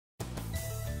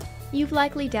You've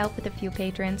likely dealt with a few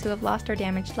patrons who have lost or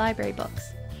damaged library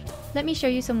books. Let me show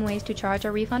you some ways to charge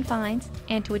or refund fines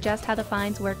and to adjust how the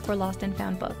fines work for lost and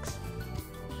found books.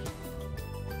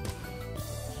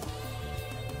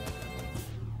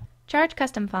 Charge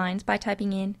custom fines by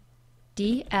typing in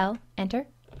DL, enter,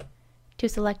 to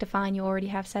select a fine you already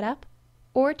have set up,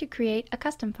 or to create a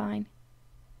custom fine.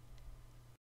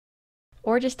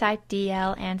 Or just type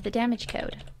DL and the damage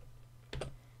code.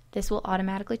 This will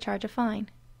automatically charge a fine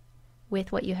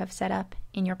with what you have set up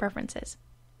in your preferences.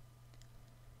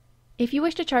 If you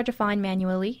wish to charge a fine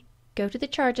manually, go to the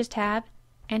Charges tab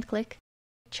and click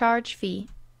Charge Fee.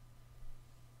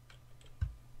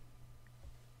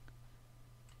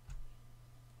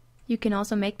 You can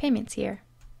also make payments here.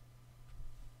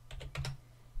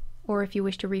 Or if you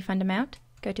wish to refund amount,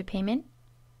 go to Payment,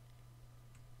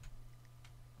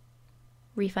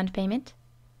 Refund Payment.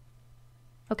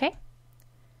 OK.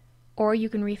 Or you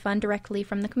can refund directly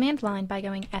from the command line by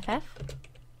going FF,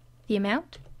 the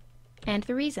amount, and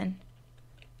the reason.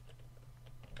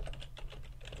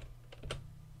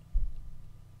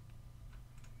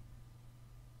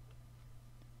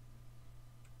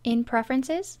 In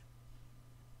Preferences,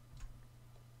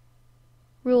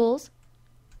 Rules,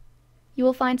 you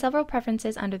will find several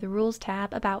preferences under the Rules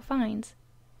tab about fines.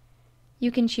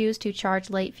 You can choose to charge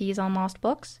late fees on lost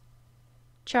books,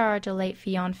 charge a late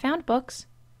fee on found books,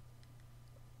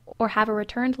 or have a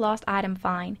returned lost item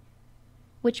fine,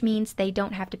 which means they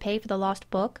don't have to pay for the lost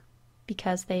book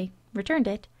because they returned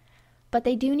it, but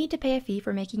they do need to pay a fee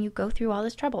for making you go through all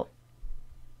this trouble.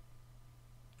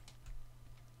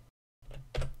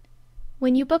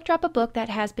 When you book drop a book that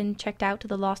has been checked out to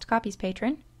the Lost Copies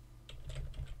patron,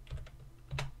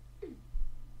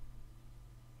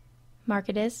 mark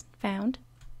it as found.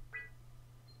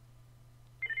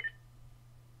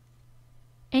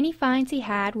 Any fines he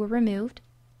had were removed,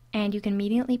 and you can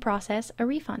immediately process a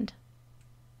refund.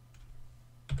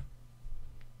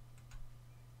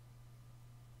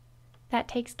 That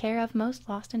takes care of most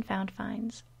lost and found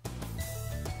fines.